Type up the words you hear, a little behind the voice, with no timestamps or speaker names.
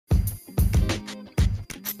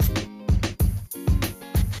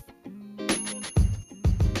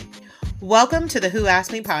Welcome to the Who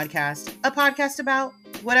Asked Me podcast, a podcast about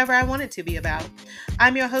whatever I want it to be about.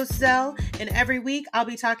 I'm your host, Zell, and every week I'll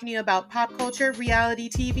be talking to you about pop culture, reality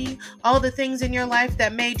TV, all the things in your life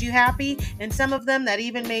that made you happy, and some of them that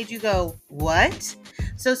even made you go, what?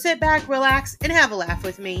 So sit back, relax, and have a laugh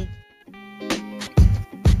with me.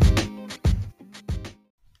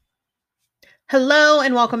 Hello,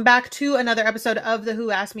 and welcome back to another episode of the Who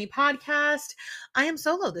Asked Me podcast. I am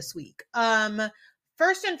solo this week.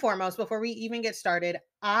 First and foremost, before we even get started,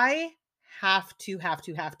 I have to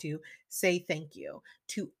say thank you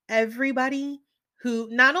to everybody who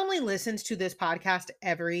not only listens to this podcast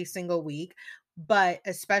every single week, but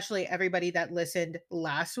especially everybody that listened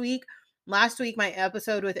last week. Last week, my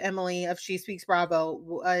episode with Emily of She Speaks Bravo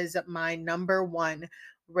was my number one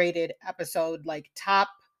rated episode, like top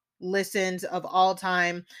listens of all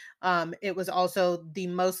time. It was also the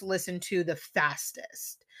most listened to the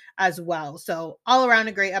fastest as well. So all around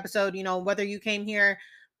a great episode. You know, whether you came here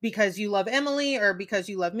because you love Emily or because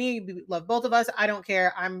you love me, you love both of us, I don't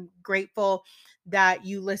care. I'm grateful that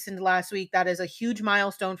you listened last week. That is a huge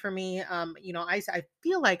milestone for me. I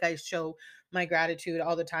feel like I show my gratitude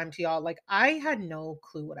all the time to y'all. Like, I had no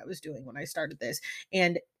clue what I was doing when I started this,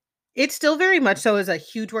 and it still very much so is a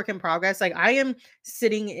huge work in progress. Like, I am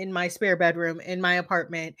sitting in my spare bedroom in my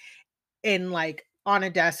apartment in like on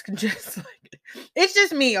a desk, just like, it's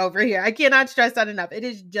just me over here. I cannot stress that enough. It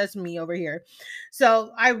is just me over here.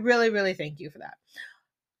 So I really, really thank you for that.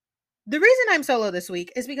 The reason I'm solo this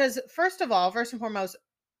week is because, first and foremost,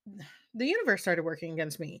 the universe started working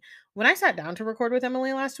against me. When I sat down to record with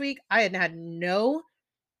Emily last week, I had no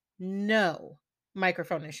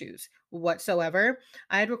microphone issues whatsoever.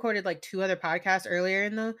 I had recorded like 2 other podcasts earlier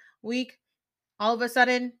in the week. All of a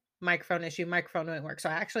sudden, microphone wouldn't work. So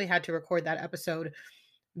I actually had to record that episode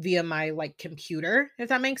via my like computer, if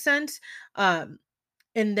that makes sense. And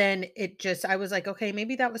then I was like, okay,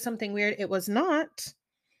 maybe that was something weird. It was not.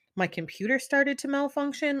 My computer started to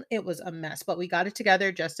malfunction. It was a mess, but we got it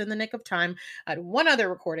together just in the nick of time. I had one other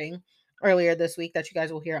recording earlier this week that you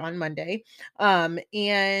guys will hear on Monday. It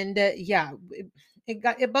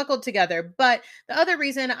buckled together. But the other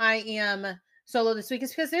reason I am solo this week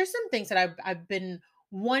is because there's some things that I've been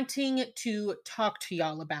wanting to talk to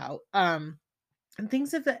y'all about. And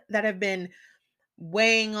things that have been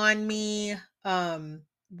weighing on me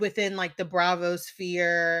within like the Bravo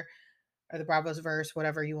sphere or the Bravos verse,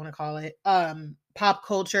 whatever you want to call it, pop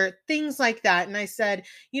culture, things like that. And I said,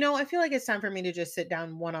 I feel like it's time for me to just sit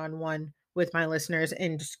down one-on-one with my listeners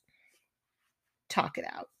and just talk it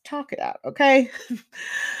out. Okay.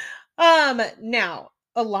 Now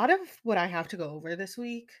a lot of what I have to go over this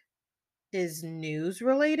week is news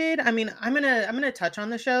related. I mean, I'm gonna touch on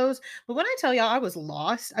the shows, but when I tell y'all I was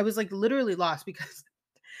lost, I was like literally lost because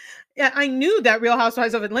yeah, I knew that Real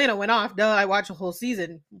Housewives of Atlanta went off. Duh, I watched a whole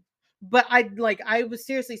season. But I was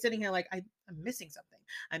seriously sitting here like I'm missing something.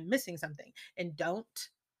 I'm missing something. And don't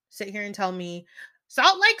sit here and tell me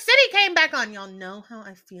Salt Lake City came back on. Y'all know how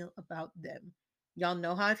I feel about them.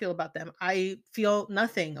 I feel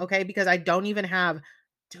nothing, okay? Because I don't even have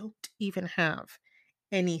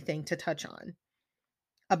anything to touch on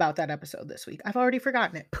about that episode this week. I've already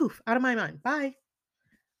forgotten it. Poof, out of my mind. Bye.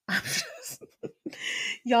 I'm just,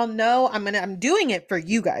 y'all know I'm doing it for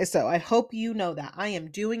you guys. So I hope you know that I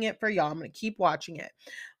am doing it for y'all. I'm going to keep watching it.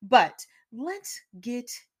 But let's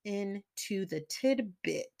get into the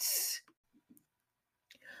tidbits.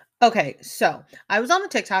 Okay, so I was on the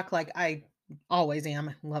TikTok like I always am.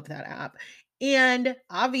 I love that app. And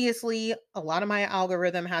obviously, a lot of my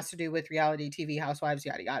algorithm has to do with reality TV, housewives,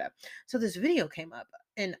 yada yada. So this video came up,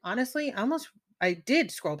 and honestly, I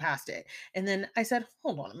did scroll past it. And then I said,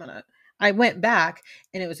 hold on a minute. I went back,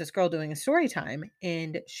 and it was this girl doing a story time,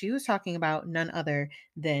 and she was talking about none other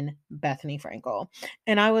than Bethany Frankel.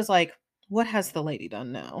 And I was like, what has the lady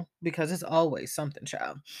done now? Because it's always something,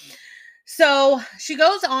 child. So she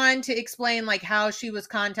goes on to explain like how she was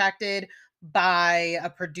contacted by a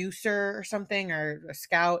producer or something, or a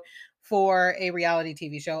scout for a reality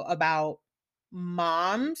TV show about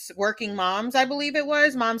working moms, I believe it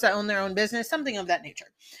was, moms that own their own business, something of that nature.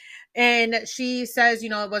 And she says, it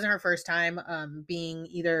wasn't her first time being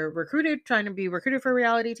either trying to be recruited for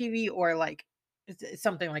reality TV, or like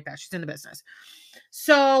something like that. She's in the business.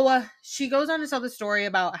 So she goes on to tell the story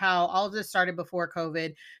about how all of this started before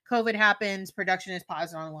COVID. COVID happens, production is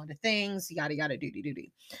paused on a lot of things, yada yada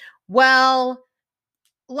doody. Well,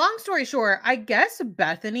 long story short, I guess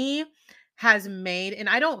Bethany has made, and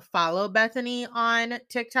I don't follow Bethany on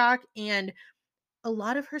TikTok, and a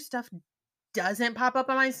lot of her stuff doesn't pop up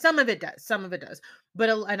on mine. Some of it does, but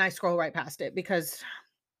and I scroll right past it because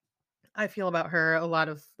I feel about her a lot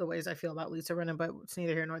of the ways I feel about Lisa Rinna, but it's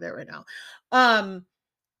neither here nor there right now. Um,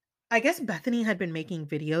 I guess Bethany had been making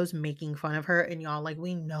videos making fun of her, and y'all, like,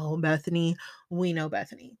 we know Bethany, we know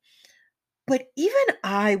Bethany. But even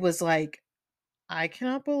I was like, I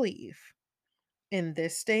cannot believe in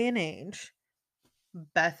this day and age,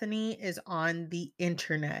 Bethany is on the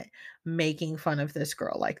internet making fun of this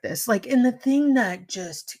girl like this. Like, in the thing that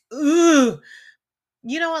just, ugh,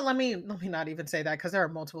 you know what? Let me not even say that because there are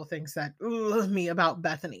multiple things that me about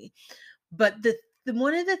Bethany. But the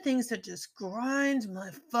one of the things that just grinds my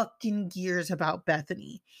fucking gears about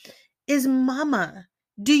Bethany is mama.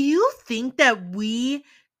 Do you think that we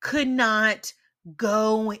could not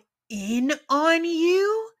go in on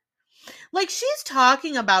you? Like, she's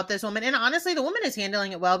talking about this woman, and honestly, the woman is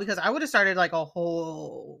handling it well because I would have started like a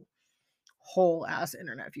whole ass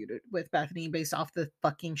internet feud with Bethany based off the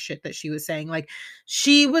fucking shit that she was saying. Like,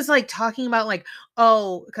 she was like talking about like,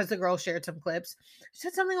 oh, because the girl shared some clips. She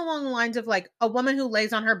said something along the lines of like a woman who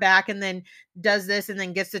lays on her back and then does this and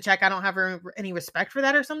then gets the check. I don't have any respect for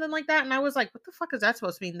that or something like that. And I was like, what the fuck is that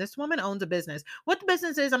supposed to mean? This woman owns a business. What the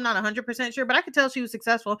business is, I'm not 100% sure, but I could tell she was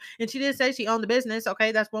successful. And she did say she owned the business.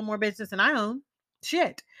 Okay, that's one more business than I own.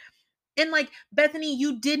 Shit. And like, Bethany,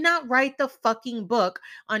 you did not write the fucking book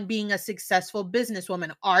on being a successful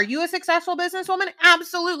businesswoman. Are you a successful businesswoman?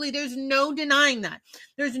 Absolutely. There's no denying that.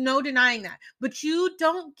 There's no denying that. But you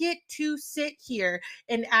don't get to sit here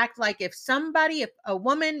and act like if somebody, if a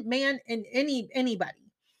woman, man, and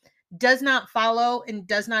anybody does not follow and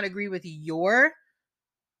does not agree with your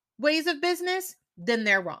ways of business, then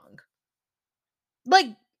they're wrong. Like,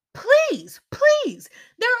 please.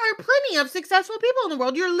 There are plenty of successful people in the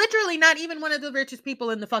world. You're literally not even one of the richest people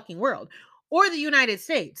in the fucking world or the United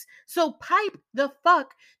States. So pipe the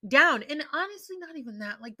fuck down. And honestly, not even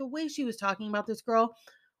that. Like, the way she was talking about this girl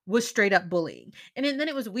was straight up bullying. And then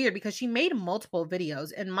it was weird because she made multiple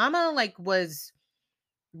videos and mama like was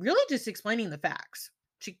really just explaining the facts.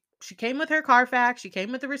 She came with her Carfax, she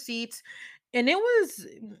came with the receipts, and it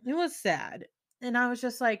was sad. And I was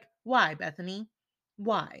just like, "Why, Bethany?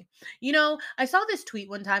 Why?" I saw this tweet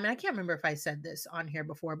one time and I can't remember if I said this on here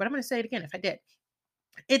before, but I'm going to say it again if I did.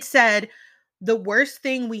 It said, "The worst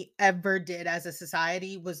thing we ever did as a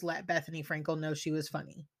society was let Bethany Frankel know she was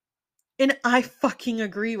funny." And I fucking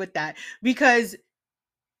agree with that because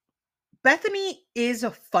Bethany is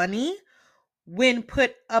a funny when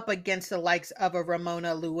put up against the likes of a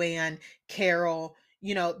Ramona, Luann, Carol,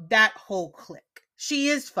 that whole clique. She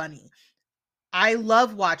is funny. I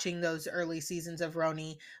love watching those early seasons of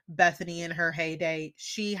Roni, Bethany in her heyday.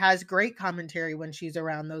 She has great commentary when she's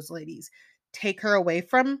around those ladies. Take her away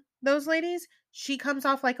from those ladies, she comes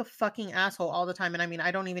off like a fucking asshole all the time. And I mean,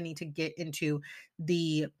 I don't even need to get into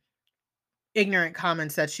the ignorant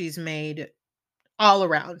comments that she's made all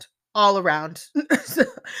around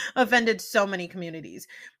offended so many communities.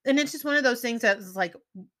 And it's just one of those things that's like,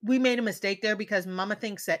 we made a mistake there because mama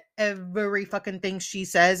thinks that every fucking thing she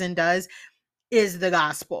says and does is the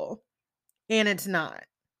gospel, and it's not.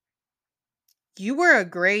 You were a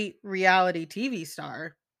great reality TV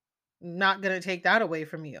star, not gonna take that away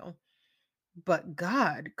from you, but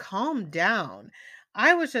god, calm down.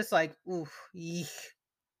 I was just like, oof, yeek.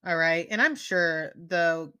 All right. And I'm sure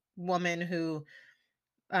the woman who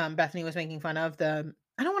Bethany was making fun of,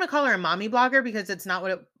 I don't want to call her a mommy blogger because it's not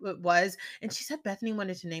what it was. And she said Bethany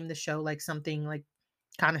wanted to name the show like something like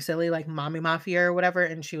kind of silly, like Mommy Mafia or whatever,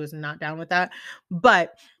 and she was not down with that.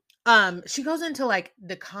 But she goes into like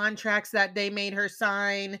the contracts that they made her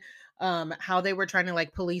sign, how they were trying to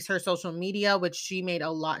like police her social media, which she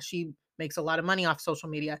makes a lot of money off social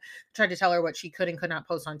media. Tried to tell her what she could and could not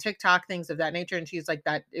post on TikTok, things of that nature, and she's like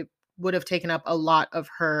that it would have taken up a lot of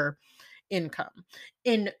her income.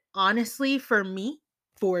 And honestly, for me,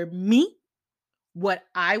 what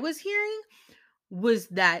I was hearing was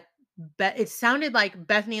that it sounded like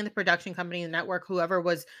Bethany and the production company and network, whoever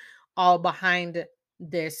was all behind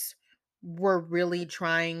this, were really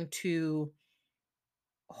trying to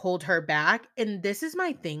hold her back. And this is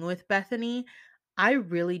my thing with Bethany. I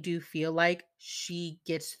really do feel like she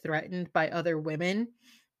gets threatened by other women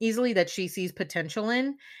easily that she sees potential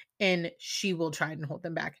in, and she will try and hold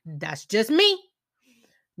them back. That's just me.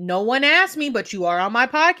 No one asked me, but you are on my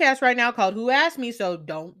podcast right now called Who Asked Me. So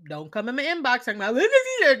don't come in my inbox talking about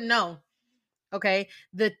no. Okay.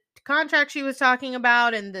 The contract she was talking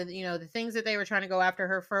about and the things that they were trying to go after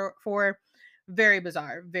her for very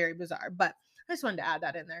bizarre, very bizarre. But I just wanted to add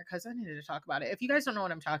that in there because I needed to talk about it. If you guys don't know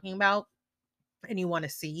what I'm talking about and you want to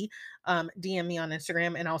see, DM me on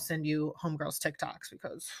Instagram and I'll send you Homegirls TikToks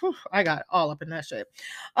because I got all up in that shit.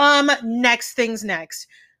 Next things next.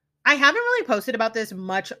 I haven't really posted about this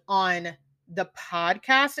much on the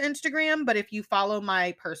podcast Instagram, but if you follow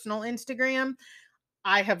my personal Instagram,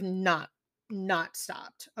 I have not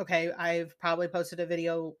stopped. Okay, I've probably posted a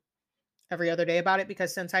video every other day about it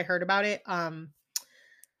because since I heard about it,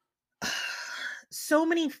 so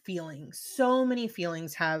many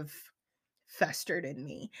feelings have festered in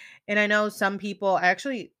me. And I know some people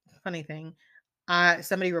actually, funny thing,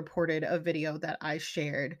 somebody reported a video that I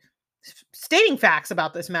shared stating facts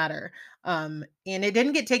about this matter. And it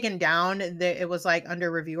didn't get taken down. It was like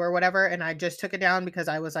under review or whatever. And I just took it down because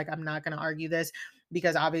I was like, I'm not going to argue this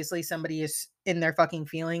because obviously somebody is in their fucking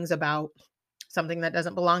feelings about something that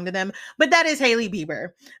doesn't belong to them. But that is Hailey Bieber.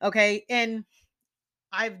 Okay. And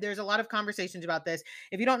there's a lot of conversations about this.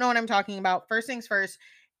 If you don't know what I'm talking about, first things first,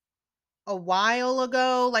 a while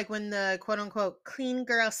ago, like when the quote unquote clean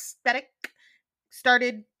girl aesthetic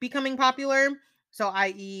started becoming popular, so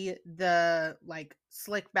i.e. the like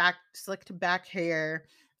slicked back hair,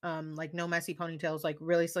 like no messy ponytails, like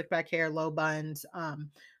really slicked back hair, low buns,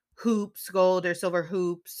 hoops, gold or silver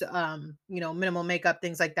hoops, minimal makeup,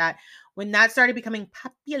 things like that. When that started becoming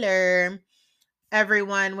popular,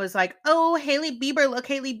 everyone was like, oh, Hailey Bieber look,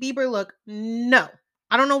 Hailey Bieber look. No,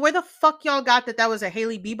 I don't know where the fuck y'all got that was a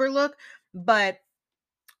Hailey Bieber look, but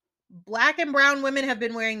Black and brown women have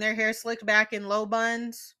been wearing their hair slicked back in low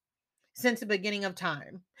buns since the beginning of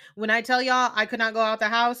time. When I tell y'all I could not go out the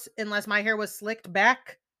house unless my hair was slicked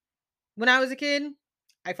back when I was a kid,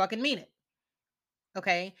 I fucking mean it.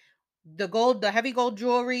 Okay? The heavy gold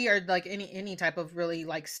jewelry or like any type of really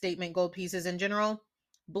like statement gold pieces in general,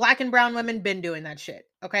 Black and brown women been doing that shit.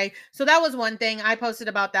 Okay? So that was one thing I posted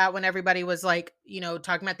about that when everybody was like,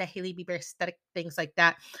 talking about the Hailey Bieber aesthetic, things like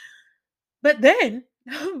that. But then,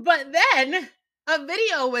 a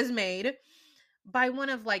video was made by one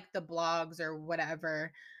of like the blogs or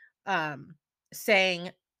whatever, saying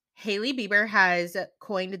Hailey Bieber has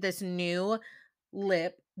coined this new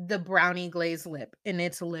lip, the brownie glaze lip, and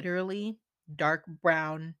it's literally dark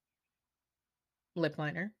brown lip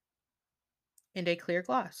liner and a clear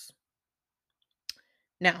gloss.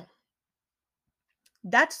 Now,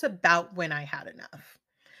 that's about when I had enough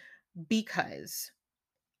because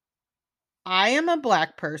I am a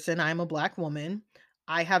Black person. I'm a Black woman.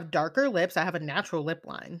 I have darker lips. I have a natural lip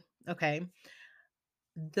line. Okay.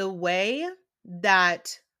 The way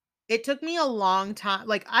that it took me a long time,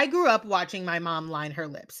 like I grew up watching my mom line her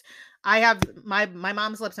lips. I have my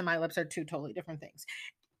mom's lips and my lips are two totally different things.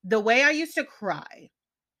 The way I used to cry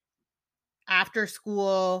after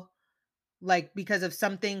school, like because of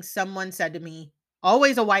something someone said to me,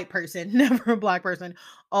 always a white person, never a Black person,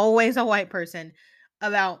 always a white person,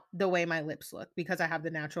 about the way my lips look because I have the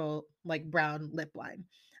natural like brown lip line.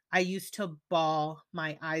 I used to bawl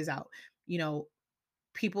my eyes out. You know,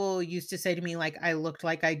 people used to say to me like I looked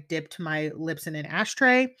like I dipped my lips in an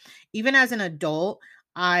ashtray. Even as an adult,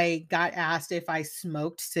 I got asked if I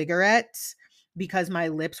smoked cigarettes because my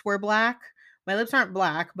lips were Black. My lips aren't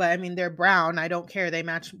Black, but I mean they're brown. I don't care. They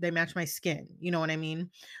match my skin. You know what I mean?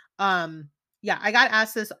 Yeah, I got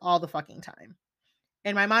asked this all the fucking time.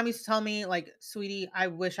 And my mom used to tell me, like, sweetie, I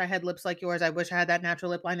wish I had lips like yours. I wish I had that natural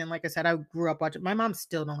lip line. And like I said, I grew up watching. My mom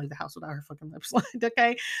still don't leave the house without her fucking lips lined,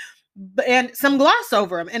 okay? And some gloss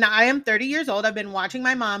over them. And I am 30 years old. I've been watching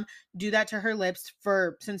my mom do that to her lips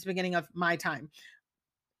since the beginning of my time.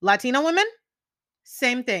 Latino women,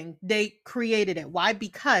 same thing. They created it. Why?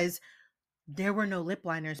 Because there were no lip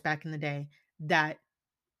liners back in the day that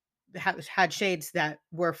had shades that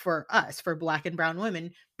were for us, for Black and brown women,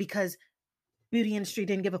 because beauty industry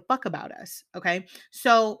didn't give a fuck about us. Okay.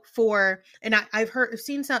 So I've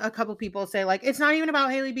seen a couple people say like, it's not even about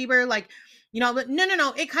Hailey Bieber. Like, but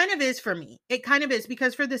no, it kind of is for me. It kind of is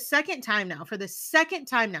because for the second time now,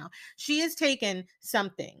 she has taken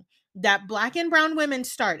something that Black and brown women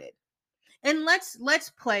started. And let's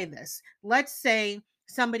play this. Let's say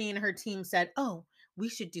somebody in her team said, oh, we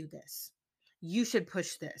should do this. You should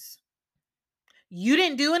push this. You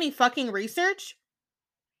didn't do any fucking research.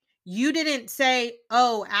 You didn't say,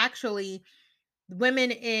 oh, actually,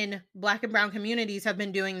 women in Black and brown communities have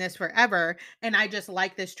been doing this forever, and I just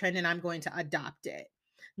like this trend and I'm going to adopt it.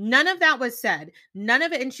 None of that was said. None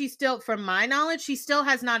of it. And she still, from my knowledge, she still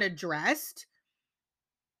has not addressed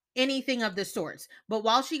anything of the sorts. But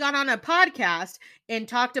while she got on a podcast and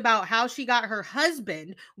talked about how she got her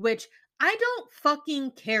husband, which I don't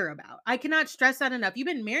fucking care about. I cannot stress that enough. You've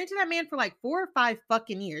been married to that man for like 4 or 5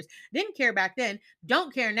 fucking years. Didn't care back then.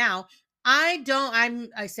 Don't care now. I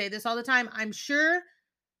say this all the time. I'm sure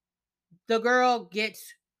the girl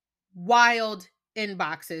gets wild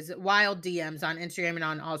inboxes, wild DMs on Instagram and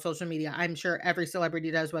on all social media. I'm sure every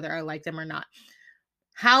celebrity does, whether I like them or not.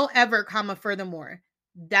 However, comma, furthermore,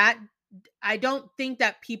 that I don't think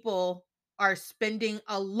that people are spending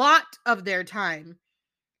a lot of their time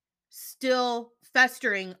still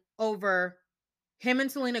festering over him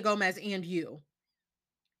and Selena Gomez and you.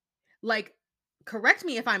 Like, correct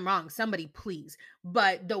me if I'm wrong, somebody please.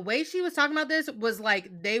 But the way she was talking about this was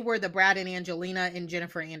like they were the Brad and Angelina and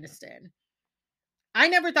Jennifer Aniston. I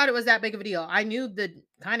never thought it was that big of a deal. I knew the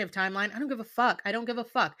kind of timeline. I don't give a fuck. I don't give a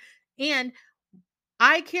fuck. And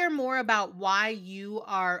I care more about why you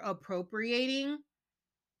are appropriating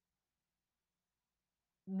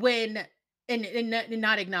when and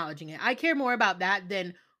not acknowledging it. I care more about that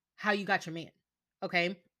than how you got your man.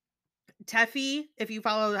 Okay. Teffy, if you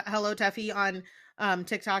follow Hello Teffy on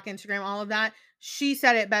TikTok, Instagram, all of that, she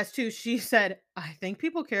said it best too. She said, I think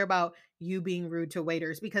people care about you being rude to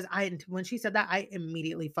waiters because when she said that, I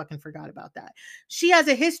immediately fucking forgot about that. She has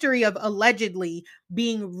a history of allegedly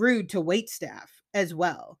being rude to wait staff as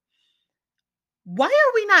well. Why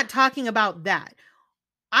are we not talking about that?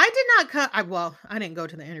 I did not cut. I didn't go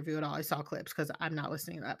to the interview at all. I saw clips because I'm not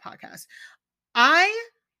listening to that podcast. I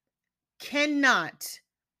cannot,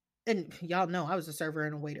 and y'all know I was a server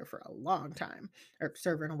and a waiter for a long time, or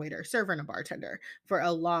server and a waiter, server and a bartender for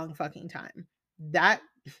a long fucking time. That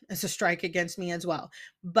is a strike against me as well.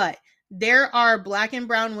 But there are Black and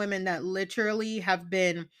brown women that literally have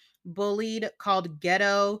been bullied, called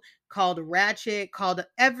ghetto, called ratchet, called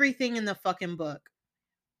everything in the fucking book,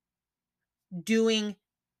 doing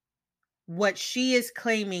what she is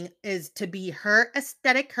claiming is to be her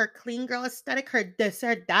aesthetic, her clean girl aesthetic, her this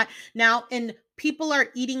or that. Now, and people are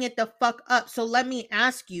eating it the fuck up. So let me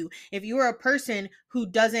ask you, if you are a person who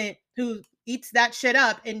eats that shit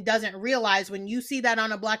up and doesn't realize when you see that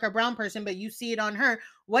on a Black or brown person, but you see it on her,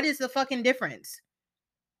 what is the fucking difference?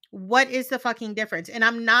 What is the fucking difference? And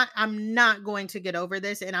I'm not going to get over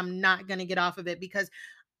this, and I'm not going to get off of it, because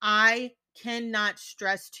I cannot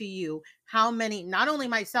stress to you how many, not only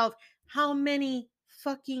myself, how many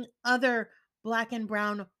fucking other Black and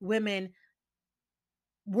brown women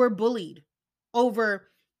were bullied over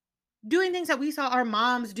doing things that we saw our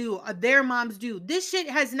moms do, their moms do. This shit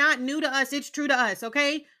has not new to us. It's true to us,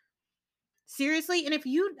 okay? Seriously. And if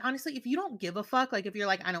you don't give a fuck, like if you're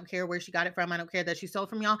like, I don't care where she got it from, I don't care that she stole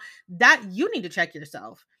from y'all, that you need to check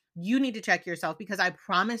yourself. You need to check yourself, because I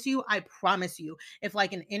promise you, if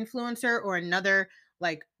like an influencer or another,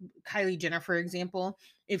 like Kylie Jenner, for example,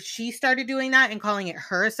 if she started doing that and calling it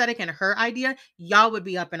her aesthetic and her idea, y'all would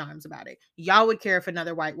be up in arms about it. Y'all would care if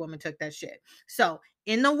another white woman took that shit. So,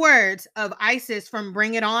 in the words of Isis from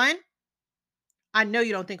Bring It On, I know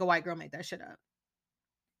you don't think a white girl made that shit up.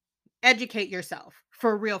 Educate yourself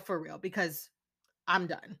for real, because I'm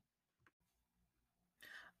done.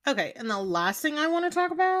 Okay, and the last thing I want to talk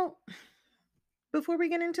about before we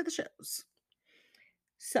get into the shows.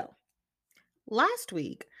 So, last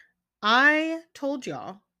week, I told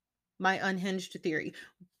y'all my unhinged theory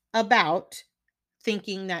about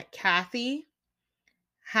thinking that Kathy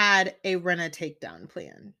had a Rinna takedown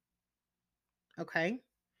plan. Okay.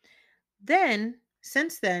 Then,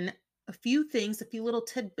 since then, a few little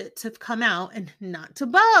tidbits have come out, and not to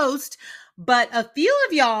boast, but a few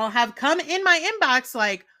of y'all have come in my inbox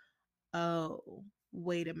like, oh,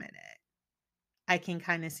 wait a minute. I can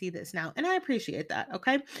kind of see this now. And I appreciate that.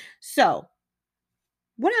 Okay. So,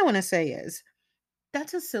 what I want to say is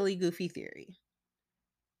that's a silly, goofy theory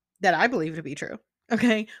that I believe to be true.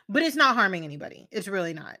 Okay. But it's not harming anybody. It's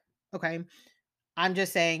really not. Okay. I'm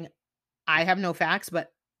just saying I have no facts,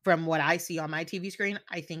 but from what I see on my TV screen,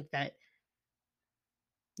 I think that,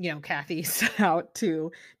 Kathy's out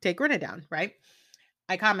to take Rinna down, right?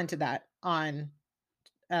 I commented that on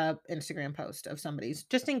a Instagram post of somebody's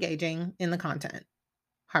just engaging in the content.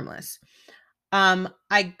 Harmless.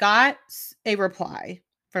 I got a reply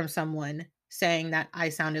from someone saying that I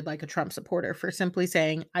sounded like a Trump supporter for simply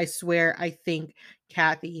saying, I swear I think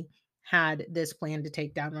Kathy had this plan to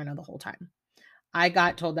take down Rinna the whole time. I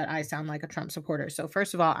got told that I sound like a Trump supporter. So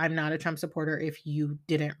first of all, I'm not a Trump supporter if you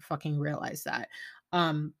didn't fucking realize that.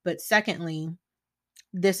 But secondly,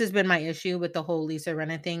 this has been my issue with the whole Lisa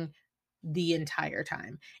Rinna thing the entire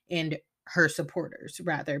time, and her supporters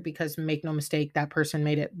rather, because make no mistake, that person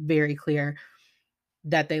made it very clear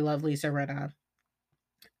that they love Lisa Rinna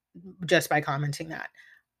just by commenting that.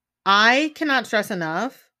 I cannot stress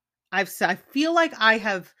enough. I feel like I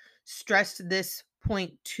have stressed this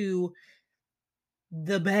point to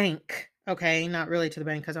the bank. Okay, not really to the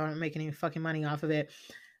bank because I don't make any fucking money off of it.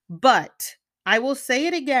 But I will say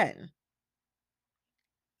it again.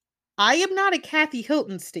 I am not a Kathy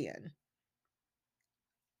Hilton stan.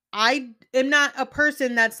 I am not a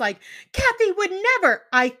person that's like, Kathy would never.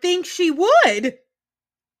 I think she would.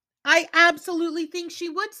 I absolutely think she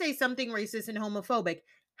would say something racist and homophobic.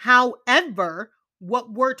 However,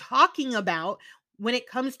 what we're talking about when it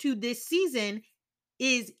comes to this season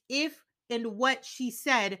is if and what she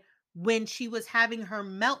said when she was having her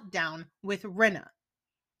meltdown with Rinna.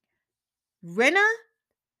 Rinna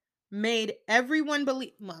made everyone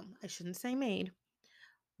believe, well, I shouldn't say made.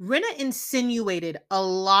 Rinna insinuated a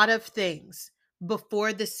lot of things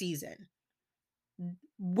before the season.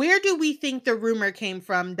 Where do we think the rumor came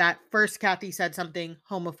from that first Kathy said something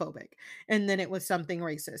homophobic and then it was something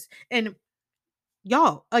racist? And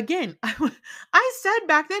y'all, again, I said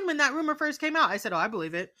back then when that rumor first came out, I said, oh, I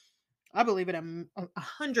believe it. I believe it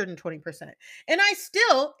 120%. And I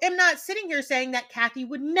still am not sitting here saying that Kathy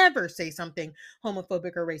would never say something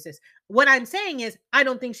homophobic or racist. What I'm saying is, I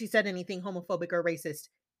don't think she said anything homophobic or racist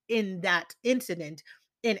in that incident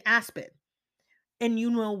in Aspen. And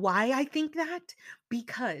you know why I think that?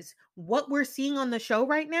 Because what we're seeing on the show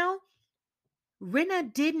right now,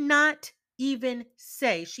 Rinna did not even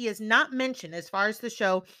say, she has not mentioned, as far as the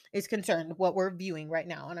show is concerned, what we're viewing right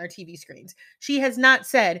now on our TV screens. She has not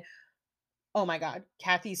said, oh my God,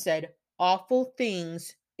 Kathy said awful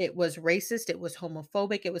things. It was racist. It was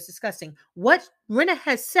homophobic. It was disgusting. What Rinna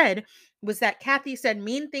has said was that Kathy said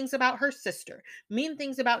mean things about her sister, mean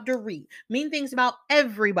things about Dorit, mean things about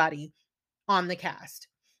everybody on the cast.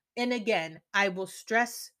 And again, I will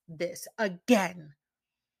stress this again.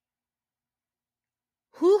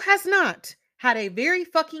 Who has not had a very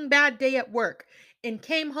fucking bad day at work and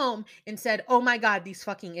came home and said, oh my God, these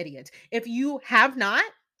fucking idiots? If you have not,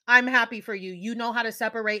 I'm happy for you. You know how to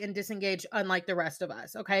separate and disengage, unlike the rest of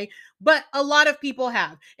us, okay? But a lot of people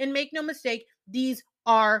have. And make no mistake, these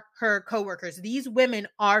are her coworkers. These women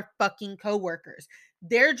are fucking coworkers.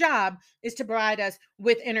 Their job is to provide us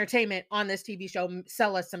with entertainment on this TV show,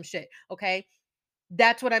 sell us some shit, okay?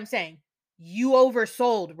 That's what I'm saying. You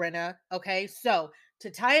oversold, Rinna, okay? So to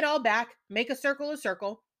tie it all back, make a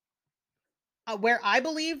circle, where I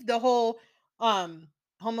believe the whole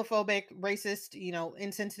homophobic, racist,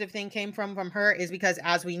 insensitive thing came from her is because,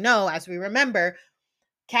 as we know, as we remember,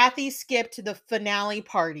 Kathy skipped the finale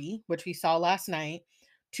party, which we saw last night,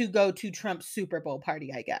 to go to Trump's Super Bowl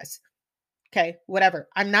party, I guess. Okay, whatever.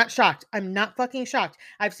 I'm not shocked. I'm not fucking shocked.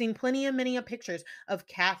 I've seen many of pictures of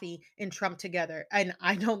Kathy and Trump together. And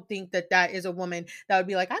I don't think that that is a woman that would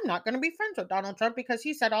be like, I'm not going to be friends with Donald Trump because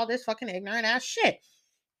he said all this fucking ignorant ass shit.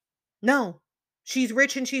 No, she's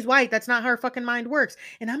rich and she's white. That's not how her fucking mind works.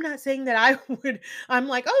 And I'm not saying that I'm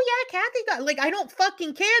like, oh yeah, Kathy got, like, I don't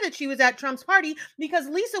fucking care that she was at Trump's party because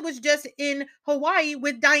Lisa was just in Hawaii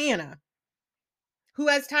with Diana, who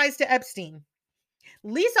has ties to Epstein.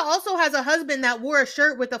 Lisa also has a husband that wore a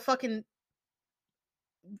shirt with a fucking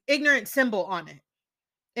ignorant symbol on it.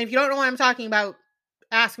 And if you don't know what I'm talking about,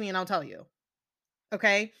 ask me and I'll tell you.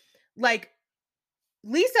 Okay? Like,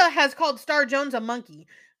 Lisa has called Star Jones a monkey.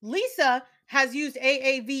 Lisa has used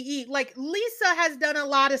AAVE. Like, Lisa has done a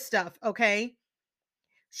lot of stuff, okay?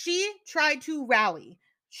 She tried to rally.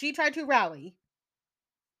 She tried to rally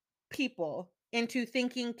people into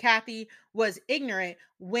thinking Kathy was ignorant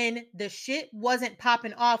when the shit wasn't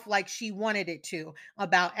popping off like she wanted it to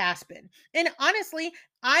about Aspen. And honestly,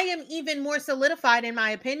 I am even more solidified in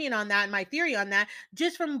my opinion on that and my theory on that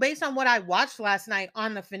just from based on what I watched last night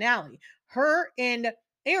on the finale. Her and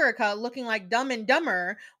Erica looking like Dumb and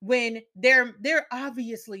Dumber when they're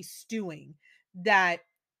obviously stewing that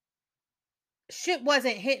shit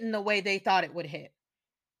wasn't hitting the way they thought it would hit.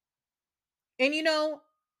 And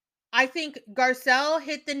I think Garcelle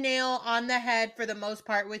hit the nail on the head for the most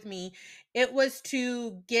part with me. It was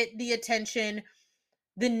to get the attention,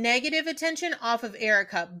 the negative attention off of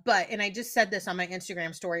Erica. But, and I just said this on my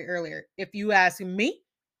Instagram story earlier, if you ask me,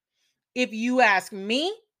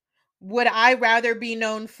 would I rather be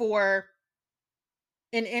known for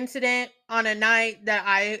an incident on a night that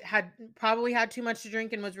I had probably had too much to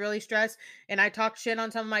drink and was really stressed, and I talked shit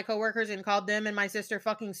on some of my coworkers and called them and my sister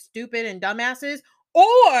fucking stupid and dumbasses,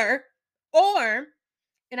 or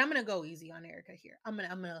and I'm gonna go easy on Erica here. I'm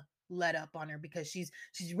gonna let up on her because she's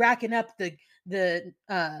racking up the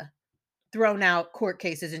thrown out court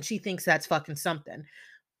cases and she thinks that's fucking something.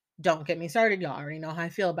 Don't get me started. Y'all already know how I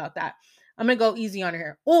feel about that. I'm gonna go easy on her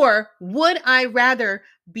here. Or would I rather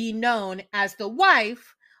be known as the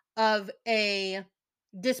wife of a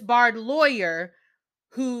disbarred lawyer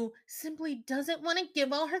who simply doesn't want to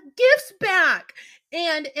give all her gifts back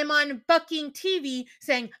and am on fucking TV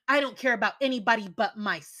saying, I don't care about anybody but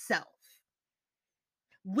myself?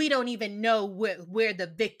 We don't even know where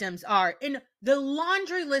the victims are. And the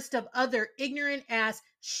laundry list of other ignorant ass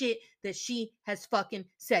shit that she has fucking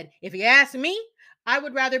said. If you ask me, I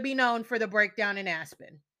would rather be known for the breakdown in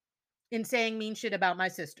Aspen. in saying mean shit about my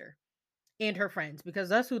sister and her friends, because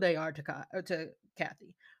that's who they are to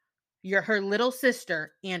Kathy. You're her little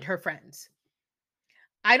sister and her friends.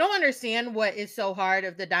 I don't understand what is so hard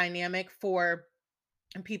of the dynamic for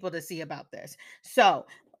people to see about this. So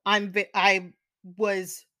I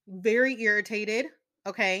was very irritated.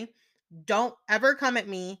 Okay. Don't ever come at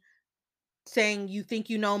me saying you think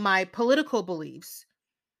you know my political beliefs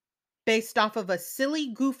based off of a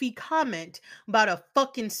silly, goofy comment about a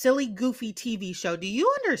fucking silly, goofy TV show. Do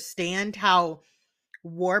you understand how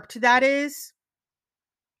warped that is?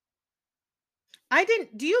 I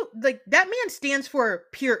didn't, do you like that man stands for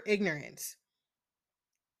pure ignorance.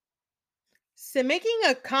 So making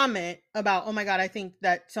a comment about, oh my God, I think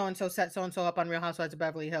that so and so set so and so up on Real Housewives of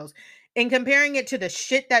Beverly Hills and comparing it to the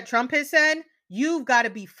shit that Trump has said, you've got to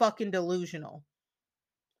be fucking delusional.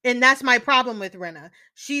 And that's my problem with Renna.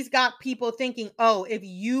 She's got people thinking, oh, if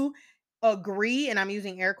you agree, and I'm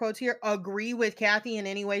using air quotes here, agree with Kathy in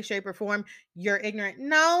any way, shape, or form, you're ignorant.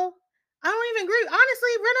 No, I don't even agree. Honestly,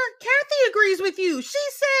 Renna, Kathy agrees with you. She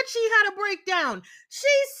said she had a breakdown. She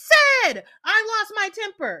said, I lost my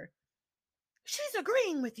temper. She's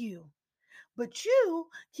agreeing with you. But you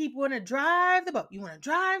keep want to drive the boat. You want to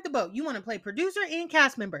drive the boat. You want to play producer and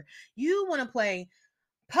cast member. You want to play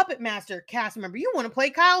puppet master cast member. You want to play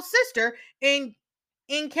Kyle's sister in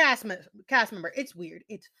cast member. It's weird.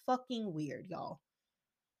 It's fucking weird, y'all.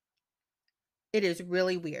 It is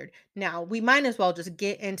really weird. Now, we might as well just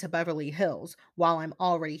get into Beverly Hills while I'm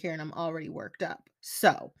already here and I'm already worked up.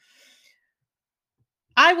 So,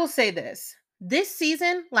 I will say this. This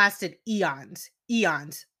season lasted eons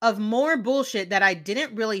of more bullshit that I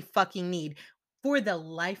didn't really fucking need. For the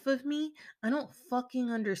life of me, I don't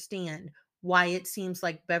fucking understand why it seems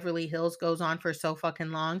like Beverly Hills goes on for so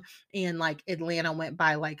fucking long and like Atlanta went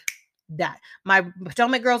by like that. My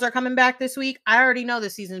Potomac girls are coming back this week. I already know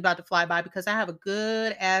this season's about to fly by because I have a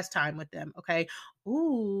good ass time with them. Okay.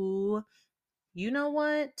 Ooh, you know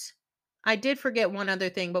what? I did forget one other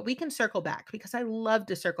thing, but we can circle back because I love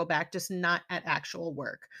to circle back, just not at actual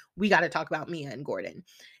work. We got to talk about Mia and Gordon.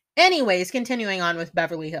 Anyways, continuing on with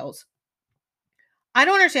Beverly Hills. I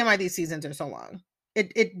don't understand why these seasons are so long.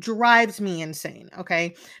 It drives me insane,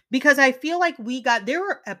 okay? Because I feel like there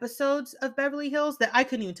were episodes of Beverly Hills that I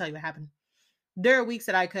couldn't even tell you what happened. There are weeks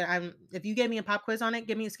that if you gave me a pop quiz on it,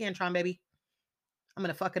 give me a Scantron, baby. I'm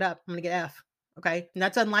gonna fuck it up. I'm gonna get F. Okay. And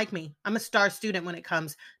that's unlike me. I'm a star student when it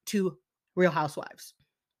comes to Real Housewives.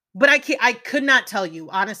 But I could not tell you,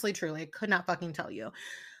 honestly, truly, I could not fucking tell you.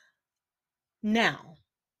 Now,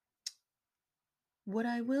 what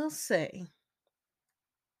I will say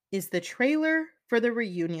is the trailer for the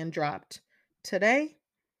reunion dropped today.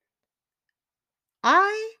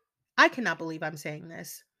 I cannot believe I'm saying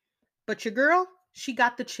this, but your girl, she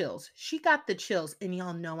got the chills. She got the chills, and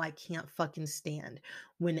y'all know I can't fucking stand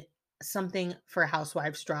when something for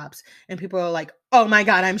Housewives drops and people are like, "Oh my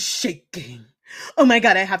God, I'm shaking. Oh my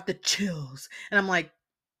God, I have the chills." And I'm like,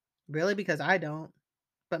 "Really? Because I don't.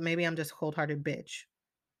 But maybe I'm just a cold-hearted bitch."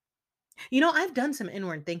 You know, I've done some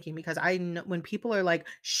inward thinking because I know when people are like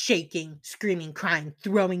shaking, screaming, crying,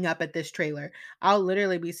 throwing up at this trailer, I'll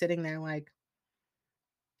literally be sitting there like,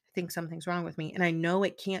 I think something's wrong with me. And I know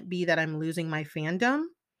it can't be that I'm losing my fandom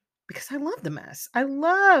because I love the mess. I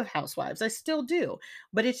love Housewives. I still do.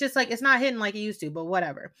 But it's just like it's not hitting like it used to, but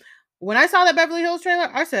whatever. When I saw that Beverly Hills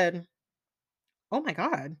trailer, I said, "Oh my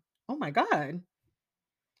God. Oh my God.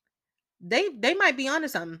 They might be onto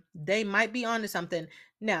something. They might be onto something."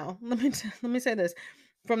 Now, let me say this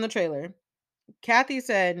from the trailer. Kathy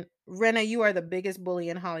said, "Renna, you are the biggest bully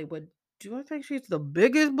in Hollywood." Do I think she's the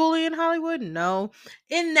biggest bully in Hollywood? No.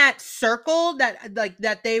 In that circle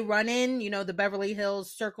that they run in, the Beverly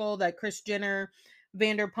Hills circle, that Kris Jenner,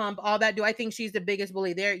 Vanderpump, all that. Do I think she's the biggest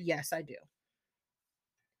bully there? Yes, I do.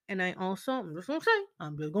 And I'm just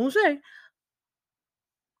gonna say,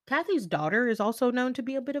 Kathy's daughter is also known to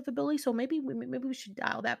be a bit of a bully. So maybe we should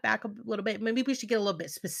dial that back a little bit. Maybe we should get a little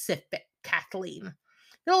bit specific, Kathleen.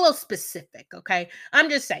 Get a little specific, okay? I'm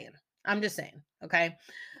just saying. Okay?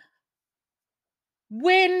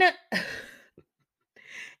 When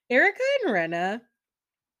Erica and Renna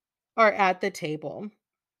are at the table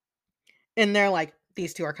and they're like,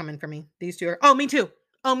 these two are coming for me. These two are, oh, me too.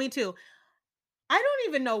 Oh, me too. I don't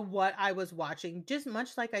even know what I was watching. Just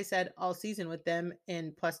much like I said all season with them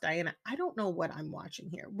and plus Diana, I don't know what I'm watching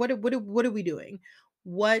here. What are we doing?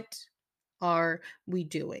 What are we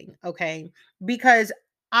doing? Okay? Because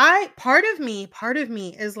part of me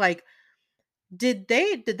is like, did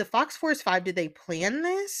the Fox Force 5, did they plan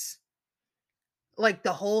this? Like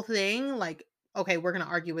the whole thing? Like, okay, we're gonna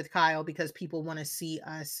argue with Kyle because people want to see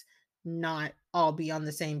us not all be on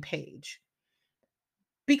the same page.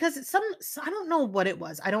 Because I don't know what it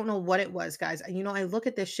was. I don't know what it was, guys. I look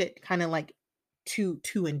at this shit kind of like too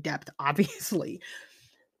in depth, obviously.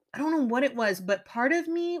 I don't know what it was, but part of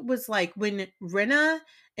me was like when Rinna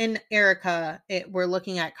and Erica were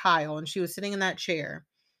looking at Kyle and she was sitting in that chair.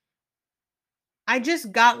 I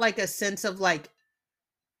just got like a sense of like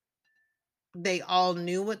they all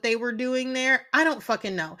knew what they were doing there. I don't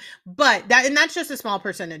fucking know. But that's just a small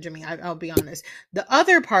percentage of me. I'll be honest. The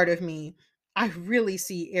other part of me, I really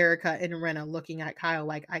see Erica and Rinna looking at Kyle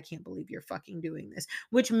like, I can't believe you're fucking doing this.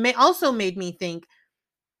 Which may also made me think,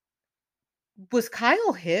 was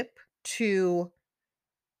Kyle hip to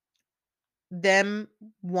them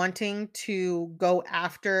wanting to go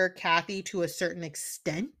after Kathy to a certain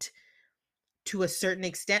extent?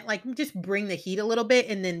 Like just bring the heat a little bit,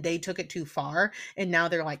 and then they took it too far, and now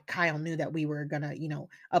they're like, Kyle knew that we were gonna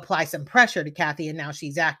apply some pressure to Kathy, and now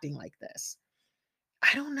she's acting like this.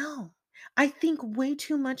 I don't know. I think way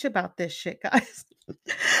too much about this shit, guys.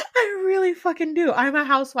 I really fucking do. I'm a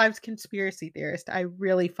housewives conspiracy theorist. I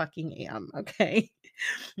really fucking am. Okay.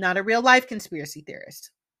 Not a real life conspiracy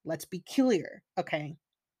theorist. Let's be clear. Okay.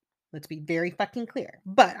 Let's be very fucking clear.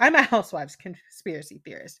 But I'm a housewives conspiracy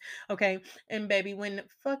theorist. Okay. And baby, when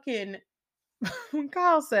fucking when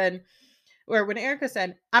Kyle said, or when Erica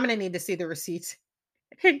said, I'm gonna need to see the receipts.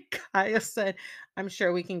 And Kaya said, I'm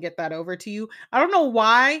sure we can get that over to you. I don't know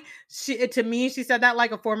why to me, she said that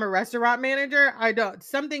like a former restaurant manager. I don't,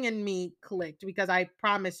 something in me clicked because I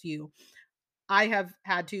promise you, I have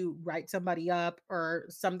had to write somebody up or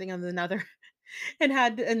something of another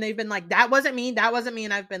and they've been like, that wasn't me. That wasn't me.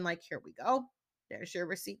 And I've been like, here we go. There's your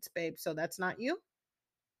receipts, babe. So that's not you.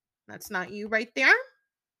 That's not you right there.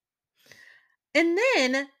 And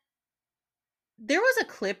then there was a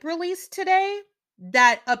clip released today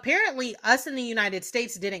that apparently us in the United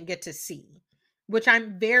States didn't get to see, which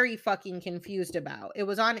I'm very fucking confused about. It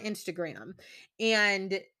was on Instagram,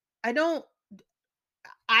 and I don't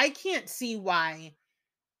I can't see why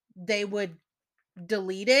they would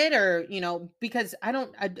delete it, or because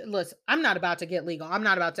listen, I'm not about to get legal. I'm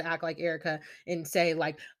not about to act like Erica and say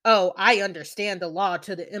like, oh, I understand the law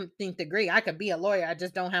to the nth degree. I could be a lawyer, I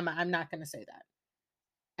just don't have I'm not going to say that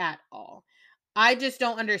at all. I just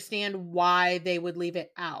don't understand why they would leave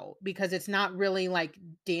it out, because it's not really like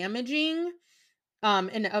damaging.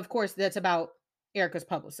 And of course that's about Erica's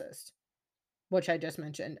publicist, which I just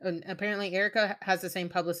mentioned. And apparently Erica has the same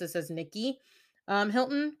publicist as Nikki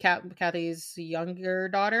Hilton, Kathy's younger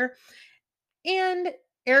daughter. And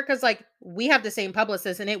Erica's like, we have the same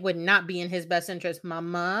publicist and it would not be in his best interest.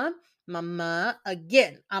 Mama,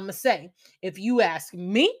 again, I'm going to say, if you ask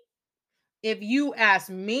me,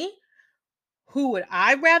 who would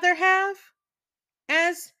I rather have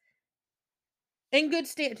as in good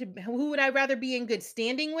stand? Who would I rather be in good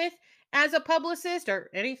standing with as a publicist or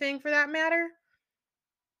anything for that matter?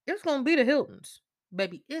 It's gonna be the Hiltons,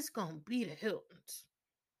 baby. It's gonna be the Hiltons.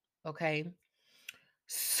 Okay.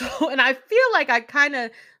 So, and I feel like I kind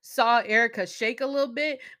of saw Erica shake a little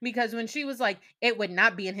bit because when she was like, it would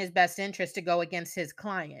not be in his best interest to go against his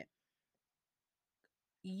client.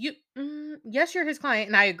 Yes, you're his client,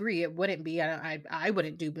 and I agree it wouldn't be. I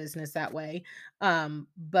wouldn't do business that way.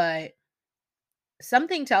 But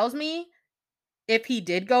something tells me if he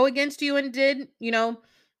did go against you and did,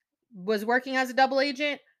 was working as a double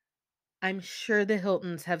agent, I'm sure the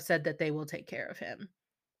Hiltons have said that they will take care of him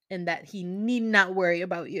and that he need not worry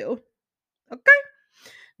about you. Okay.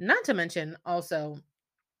 Not to mention also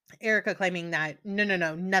Erica claiming that no,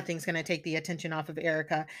 nothing's gonna take the attention off of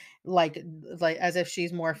Erica, like as if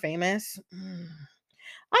she's more famous.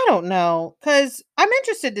 I don't know, because I'm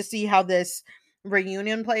interested to see how this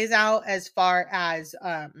reunion plays out as far as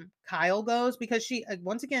Kyle goes, because she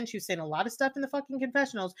once again she was saying a lot of stuff in the fucking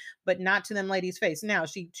confessionals, but not to them ladies' face. Now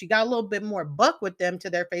she got a little bit more buck with them to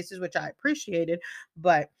their faces, which I appreciated,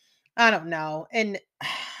 but I don't know. And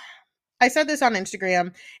I said this on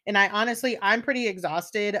Instagram, and I'm pretty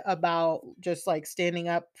exhausted about just like standing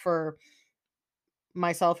up for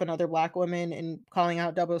myself and other Black women and calling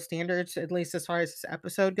out double standards, at least as far as this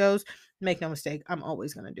episode goes. Make no mistake, I'm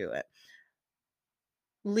always going to do it.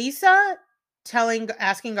 Lisa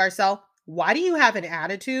asking Garcelle, why do you have an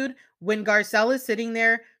attitude, when Garcelle is sitting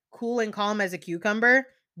there cool and calm as a cucumber,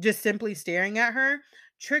 just simply staring at her,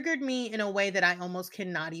 triggered me in a way that I almost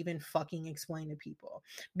cannot even fucking explain to people.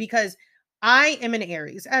 Because I am an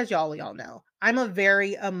Aries, as y'all know. I'm a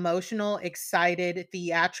very emotional, excited,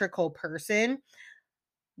 theatrical person.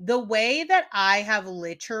 The way that I have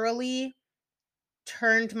literally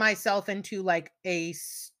turned myself into like a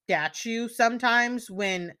statue sometimes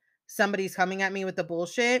when somebody's coming at me with the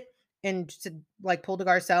bullshit and to like pulled a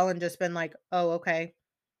Garcelle and just been like, oh, okay,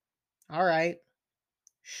 all right,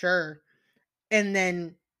 sure. And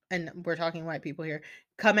then, and we're talking white people here,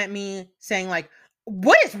 come at me saying like,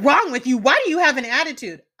 what is wrong with you? Why do you have an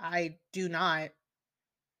attitude? I do not.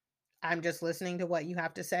 I'm just listening to what you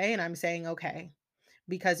have to say and I'm saying, okay.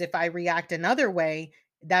 Because if I react another way,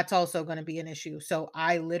 that's also going to be an issue. So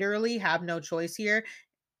I literally have no choice here.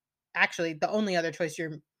 Actually, the only other choice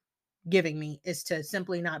you're giving me is to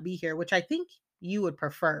simply not be here, which I think you would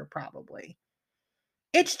prefer probably.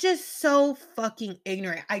 It's just so fucking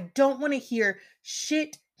ignorant. I don't want to hear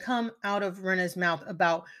shit come out of Rena's mouth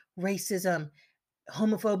about racism,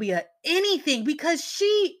 homophobia, anything, because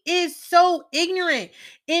she is so ignorant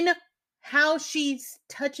in how she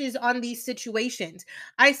touches on these situations.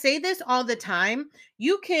 I say this all the time.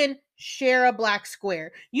 You can share a black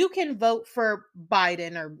square. You can vote for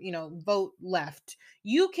Biden or, vote left.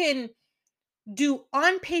 You can do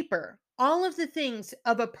on paper all of the things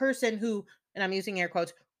of a person who, and I'm using air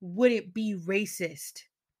quotes, would it be racist?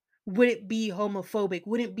 Would it be homophobic?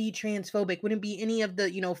 Would it be transphobic? Would it be any of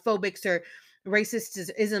the, phobics or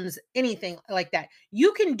racist isms, anything like that?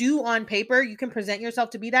 You can do on paper, you can present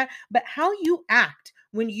yourself to be that, but how you act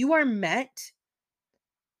when you are met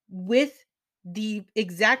with the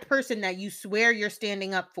exact person that you swear you're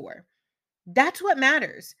standing up for, that's what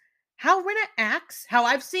matters. How Rena acts, how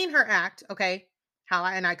I've seen her act, okay?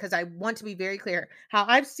 Because I want to be very clear, how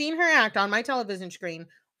I've seen her act on my television screen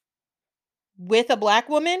with a black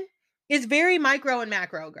woman is very micro and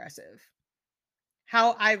macro aggressive.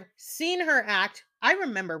 How I've seen her act, I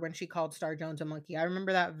remember when she called Star Jones a monkey. I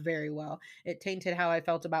remember that very well. It tainted how I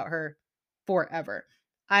felt about her forever.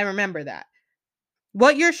 I remember that.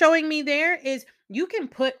 What you're showing me there is you can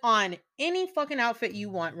put on any fucking outfit you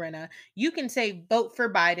want, Rena. You can say vote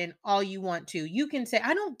for Biden all you want to. You can say,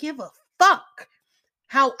 I don't give a fuck.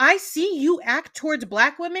 How I see you act towards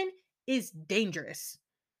black women is dangerous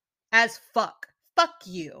as fuck. Fuck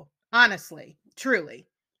you. Honestly, truly.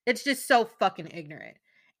 It's just so fucking ignorant.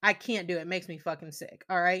 I can't do it. It makes me fucking sick.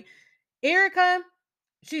 All right. Erica,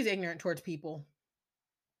 she's ignorant towards people.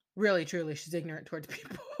 Really, truly, she's ignorant towards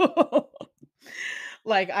people.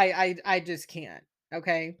 Like I just can't.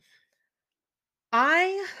 Okay.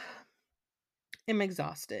 I am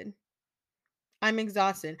exhausted. I'm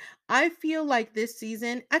exhausted. I feel like this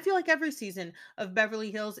season, I feel like every season of Beverly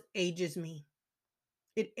Hills ages me.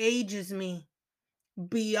 It ages me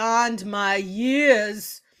beyond my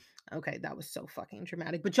years. Okay, that was so fucking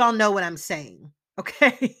dramatic, but y'all know what I'm saying.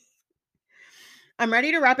 Okay. I'm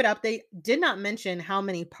ready to wrap it up. They did not mention how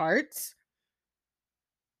many parts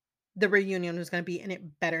the reunion was going to be, and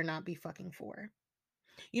it better not be fucking 4.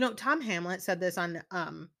 Tom Hamlet said this on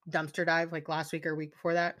Dumpster Dive like last week or week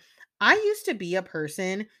before that. I used to be a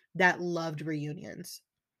person that loved reunions.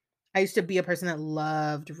 I used to be a person that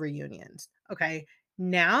loved reunions. Okay.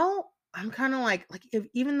 Now I'm kind of like if,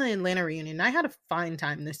 even the Atlanta reunion, I had a fine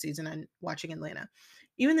time this season on watching Atlanta.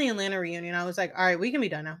 Even the Atlanta reunion, I was like, all right, we can be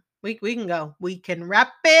done now. We can go. We can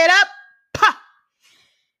wrap it up. Pah!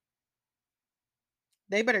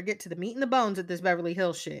 They better get to the meat and the bones of this Beverly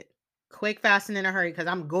Hills shit. Quick, fast, and in a hurry, because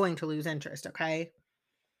I'm going to lose interest, okay?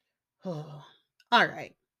 Oh, all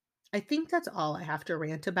right. I think that's all I have to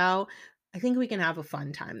rant about. I think we can have a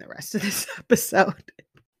fun time the rest of this episode.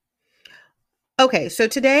 Okay, so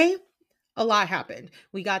today a lot happened.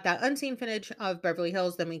 We got that unseen footage of Beverly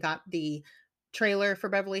Hills, then we got the trailer for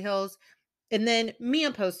Beverly Hills, and then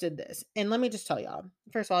Mia posted this. And let me just tell y'all,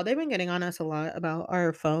 first of all, they've been getting on us a lot about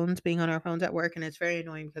our phones, being on our phones at work, and it's very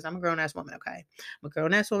annoying because I'm a grown-ass woman, okay? I'm a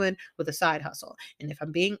grown-ass woman with a side hustle. And if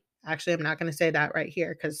I'm being, actually, I'm not going to say that right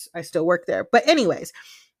here because I still work there. But anyways,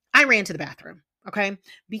 I ran to the bathroom. Okay.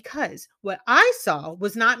 Because what I saw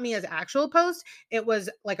was not Mia's actual post. It was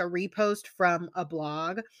like a repost from a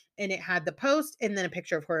blog, and it had the post and then a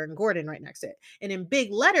picture of her and Gordon right next to it. And in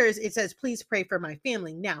big letters, it says, please pray for my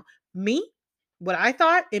family. Now, me, what I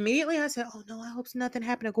thought immediately, I said, oh no, I hope nothing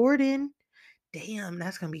happened to Gordon. Damn,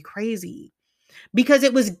 that's going to be crazy. Because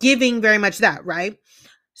it was giving very much that, right?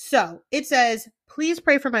 So it says, please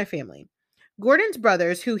pray for my family. Gordon's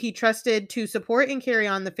brothers, who he trusted to support and carry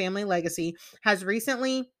on the family legacy, has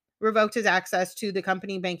recently revoked his access to the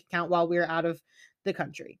company bank account while we're out of the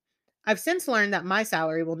country. I've since learned that my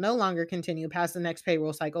salary will no longer continue past the next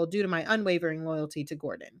payroll cycle due to my unwavering loyalty to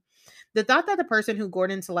Gordon. The thought that the person who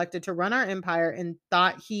Gordon selected to run our empire and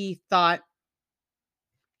who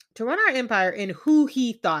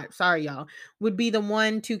he thought, sorry y'all, would be the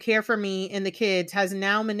one to care for me and the kids has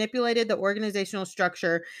now manipulated the organizational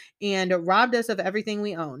structure and robbed us of everything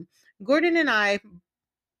we own. Gordon and I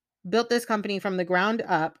built this company from the ground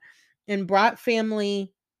up and brought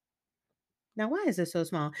family Now, why is this so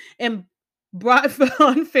small? And brought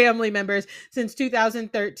on family members since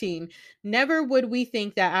 2013. Never would we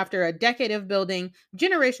think that after a decade of building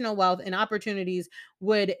generational wealth and opportunities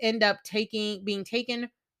would end up being taken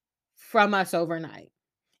from us overnight.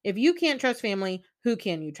 If you can't trust family, who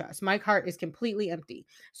can you trust? My heart is completely empty.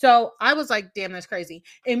 So I was like, damn, that's crazy.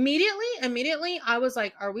 Immediately, I was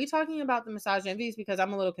like, are we talking about the massage envies? Because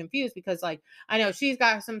I'm a little confused because, like, I know she's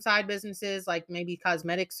got some side businesses, like maybe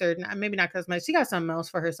cosmetics or maybe not cosmetics. She got something else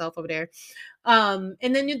for herself over there. And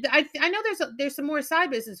then I know there's some more side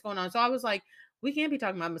business going on. So I was like, we can't be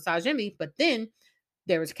talking about massage envy. But then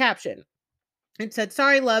there was a caption. It said,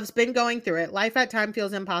 sorry, loves, been going through it. Life at time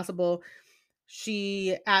feels impossible.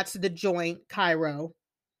 She at the joint Cairo.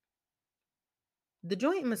 The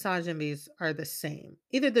joint massage envies are the same.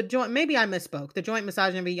 Either the joint, maybe I misspoke. The joint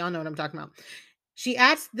massage envy, y'all know what I'm talking about. She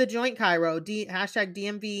adds the joint Cairo, hashtag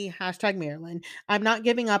DMV, hashtag Maryland. I'm not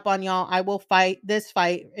giving up on y'all. I will fight this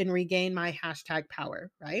fight and regain my hashtag power,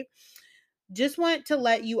 right? Just want to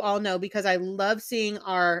let you all know because I love seeing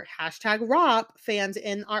our hashtag ROP fans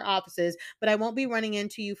in our offices, but I won't be running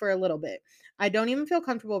into you for a little bit. I don't even feel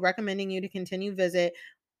comfortable recommending you to continue visit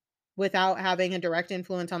without having a direct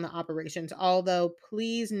influence on the operations. Although,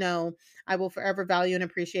 please know I will forever value and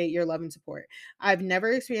appreciate your love and support. I've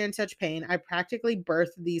never experienced such pain. I practically birthed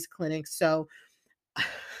these clinics, so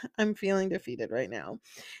I'm feeling defeated right now.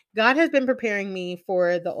 God has been preparing me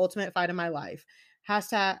for the ultimate fight of my life.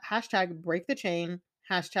 Hashtag break the chain.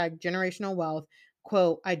 Hashtag generational wealth.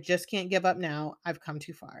 Quote, I just can't give up now. I've come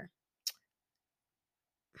too far.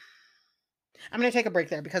 I'm going to take a break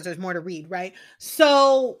there because there's more to read, right?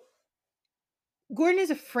 So, Gordon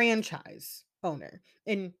is a franchise owner.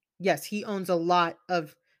 And yes, he owns a lot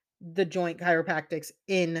of the joint chiropractics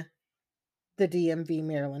in the DMV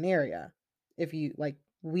Maryland area. If you like,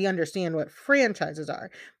 we understand what franchises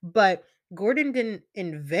are. But Gordon didn't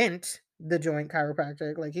invent the joint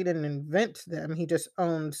chiropractic. Like, he didn't invent them. He just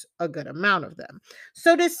owns a good amount of them.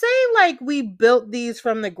 So to say, like, we built these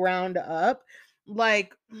from the ground up,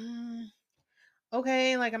 like,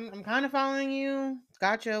 okay, like, I'm kind of following you.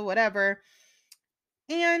 Gotcha, whatever.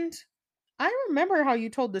 And I remember how you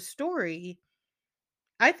told the story.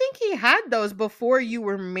 I think he had those before you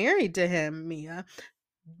were married to him, Mia.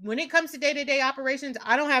 When it comes to day-to-day operations,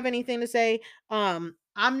 I don't have anything to say.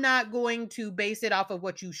 I'm not going to base it off of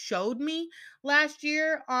what you showed me last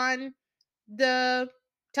year on the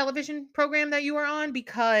television program that you were on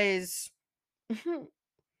because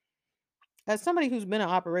as somebody who's been an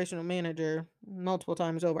operational manager multiple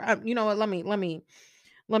times over, you know what? Let me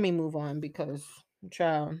move on because,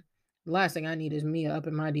 child, the last thing I need is Mia up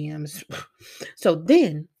in my DMs. So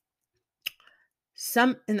then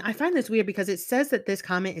and I find this weird because it says that this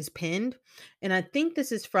comment is pinned, and I think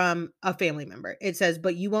this is from a family member. It says,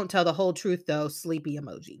 but you won't tell the whole truth though, sleepy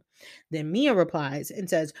emoji. Then Mia replies and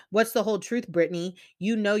says, what's the whole truth, Brittany?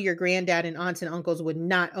 You know your granddad and aunts and uncles would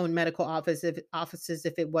not own medical offices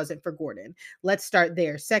if it wasn't for Gordon. Let's start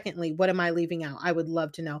there. Secondly, what am I leaving out? I would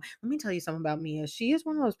love to know. Let me tell you something about Mia. She is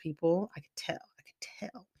one of those people, I could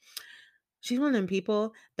tell. She's one of them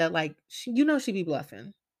people that, like, she be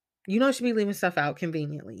bluffing. She be leaving stuff out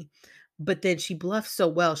conveniently, but then she bluffs so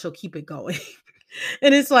well, she'll keep it going.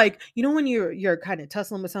 And it's like, when you're kind of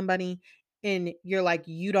tussling with somebody and you're like,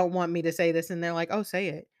 you don't want me to say this, and they're like, oh, say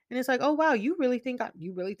it. And it's like, oh wow, you really think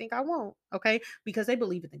I won't? Okay, because they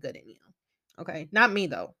believe in the good in you. Okay, not me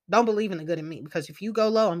though. Don't believe in the good in me because if you go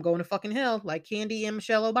low, I'm going to fucking hell, like Candy and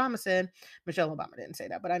Michelle Obama said. Michelle Obama didn't say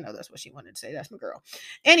that, but I know that's what she wanted to say. That's my girl.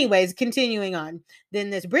 Anyways, continuing on.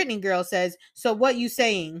 Then this Brittany girl says, "So what you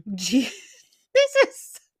saying? This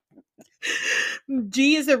is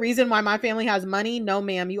G is the reason why my family has money? No,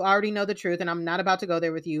 ma'am. You already know the truth, and I'm not about to go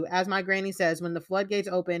there with you. As my granny says, when the floodgates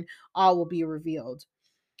open, all will be revealed."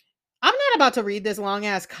 I'm not about to read this long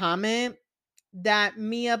ass comment that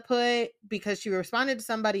Mia put because she responded to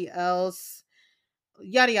somebody else.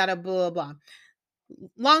 Yada yada blah blah.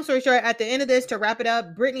 Long story short, at the end of this, to wrap it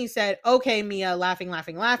up, Brittany said, okay, Mia, laughing,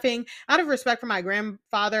 laughing, laughing. Out of respect for my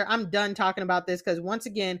grandfather, I'm done talking about this because once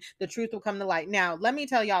again, the truth will come to light. Now, let me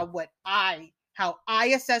tell y'all how I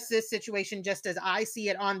assess this situation just as I see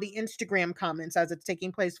it on the Instagram comments as it's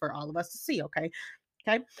taking place for all of us to see, okay?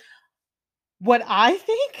 Okay. What I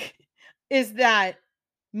think is that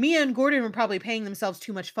Mia and Gordon were probably paying themselves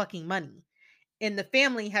too much fucking money. And the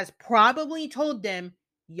family has probably told them,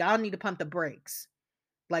 y'all need to pump the brakes.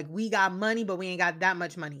 Like, we got money, but we ain't got that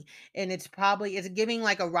much money. And it's giving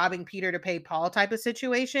like a robbing Peter to pay Paul type of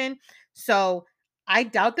situation. So I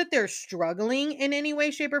doubt that they're struggling in any way,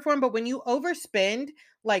 shape, or form. But when you overspend,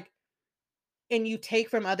 like, and you take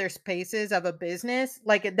from other spaces of a business,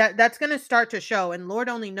 like that's going to start to show, and Lord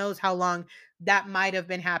only knows how long that might have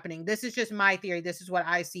been happening. This is just my theory. This is what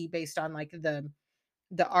I see based on like the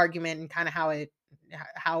argument and kind of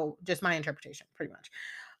how just my interpretation pretty much.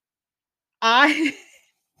 I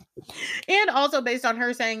and also based on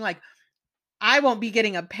her saying like I won't be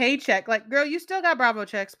getting a paycheck. Like, girl, you still got Bravo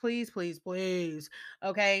checks. Please, please, please.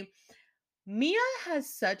 Okay. Mia has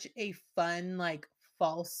such a fun, like,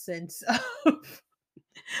 false sense of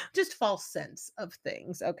just false sense of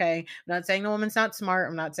things. Okay. I'm not saying the woman's not smart.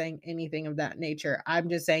 I'm not saying anything of that nature. I'm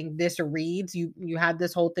just saying this reads, you had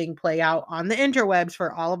this whole thing play out on the interwebs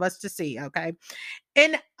for all of us to see. Okay.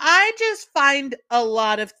 And I just find a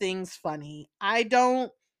lot of things funny. I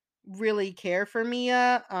don't really care for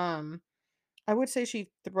Mia. I would say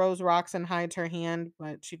she throws rocks and hides her hand,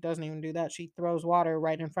 but she doesn't even do that. She throws water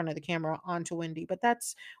right in front of the camera onto Wendy, but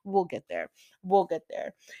that's we'll get there. We'll get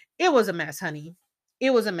there. It was a mess, honey.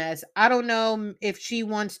 It was a mess. I don't know if she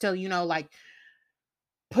wants to, like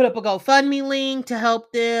put up a GoFundMe link to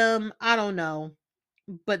help them. I don't know.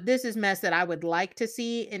 But this is mess that I would like to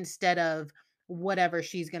see instead of whatever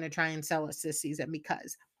she's going to try and sell us this season,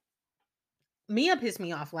 because Mia pissed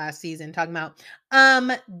me off last season talking about,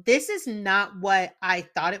 this is not what I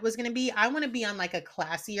thought it was going to be. I want to be on like a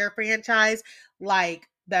classier franchise like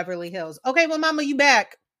Beverly Hills. Okay, well, mama, you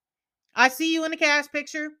back. I see you in the cast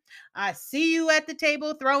picture. I see you at the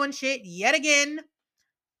table throwing shit yet again.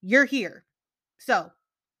 You're here. So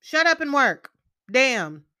shut up and work.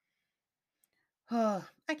 Damn. Oh,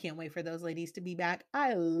 I can't wait for those ladies to be back.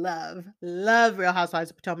 I love Real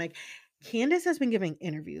Housewives of Potomac. Candace has been giving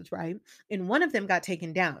interviews, right? And one of them got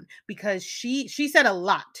taken down because she said a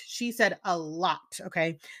lot. She said a lot,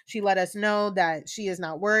 okay? She let us know that she is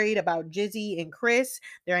not worried about Jizzy and Chris.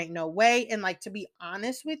 There ain't no way. And like, to be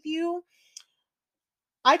honest with you,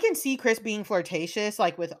 I can see Chris being flirtatious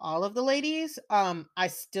like with all of the ladies. I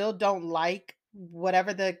still don't like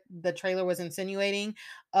whatever the trailer was insinuating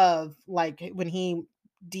of like when he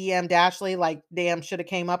DM'd Ashley like damn should have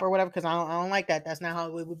came up or whatever, because I don't like that. That's not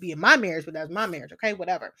how it would be in my marriage, but that's my marriage. Okay,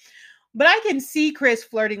 whatever. But I can see Chris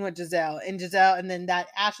flirting with Giselle, and then that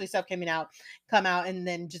Ashley stuff come out, and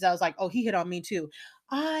then Giselle's like, oh, he hit on me too.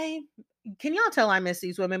 I can y'all tell I miss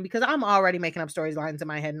these women because I'm already making up storylines in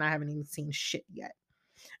my head and I haven't even seen shit yet.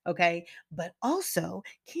 Okay. But also,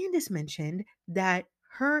 Candace mentioned that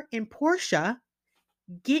her and Portia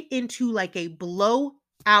get into like a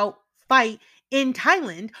blowout fight in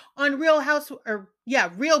Thailand on Real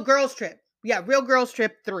Girls Trip. Yeah, Real Girls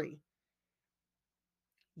Trip 3.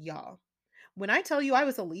 Y'all. When I tell you I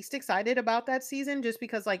was the least excited about that season, just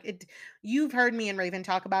because like you've heard me and Raven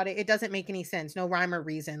talk about it. It doesn't make any sense. No rhyme or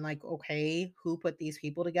reason. Like, okay, who put these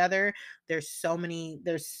people together? There's so many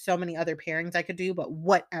other pairings I could do, but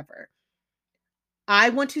whatever. I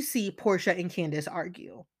want to see Portia and Candace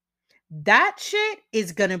argue. That shit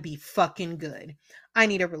is gonna be fucking good. I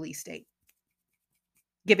need a release date.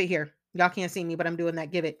 Give it here. Y'all can't see me, but I'm doing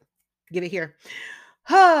that. Give it. Give it here.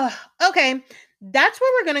 Okay. That's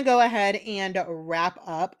where we're gonna go ahead and wrap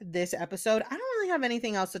up this episode. I don't really have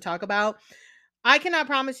anything else to talk about. I cannot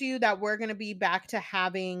promise you that we're gonna be back to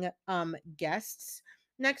having guests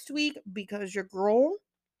next week because your girl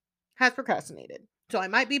has procrastinated. So I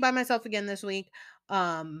might be by myself again this week.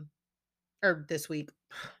 Or this week,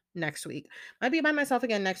 next week. Might be by myself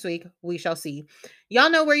again next week. We shall see. Y'all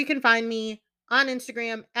know where you can find me on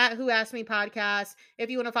Instagram at Who Asked Me Podcast. If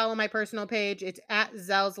you want to follow my personal page, it's at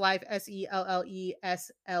Zell's Life,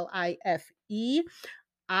 SELLESLIFE.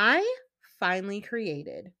 I finally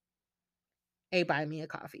created a buy me a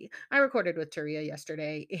coffee. I recorded with Turia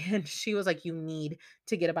yesterday and she was like, you need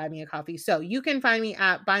to get a buy me a coffee. So you can find me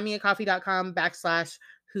at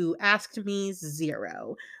buymeacoffee.com/who asked me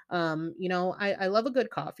 0. I love a good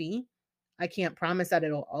coffee. I can't promise that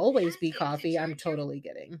it'll always be coffee. I'm totally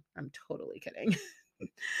kidding.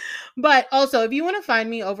 But also, if you want to find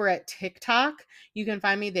me over at TikTok, you can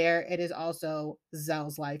find me there. It is also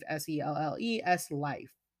Zell's Life, SELLES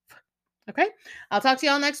Life. Okay. I'll talk to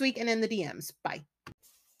y'all next week and in the DMs. Bye.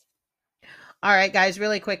 All right, guys,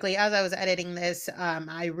 really quickly, as I was editing this,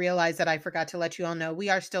 I realized that I forgot to let you all know we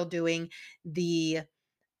are still doing the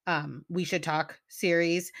We Should Talk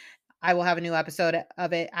series. I will have a new episode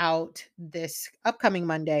of it out this upcoming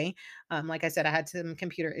Monday. Like I said, I had some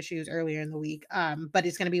computer issues earlier in the week, but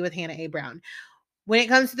it's going to be with Hannah A. Brown. When it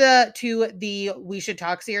comes to the We Should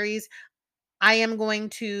Talk series, I am going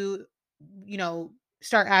to,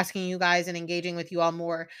 start asking you guys and engaging with you all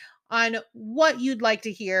more on what you'd like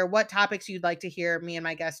to hear, what topics you'd like to hear me and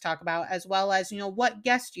my guests talk about, as well as, what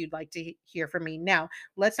guest you'd like to hear from me. Now,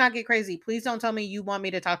 let's not get crazy. Please don't tell me you want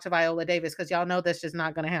me to talk to Viola Davis, because y'all know this is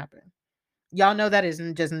not going to happen. Y'all know that is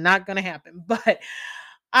just not going to happen. But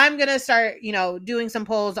I'm going to start, doing some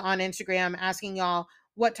polls on Instagram, asking y'all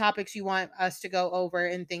what topics you want us to go over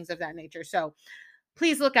and things of that nature. So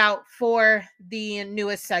please look out for the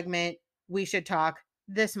newest segment, We Should Talk,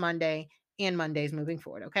 this Monday and Mondays moving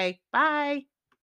forward. Okay. Bye.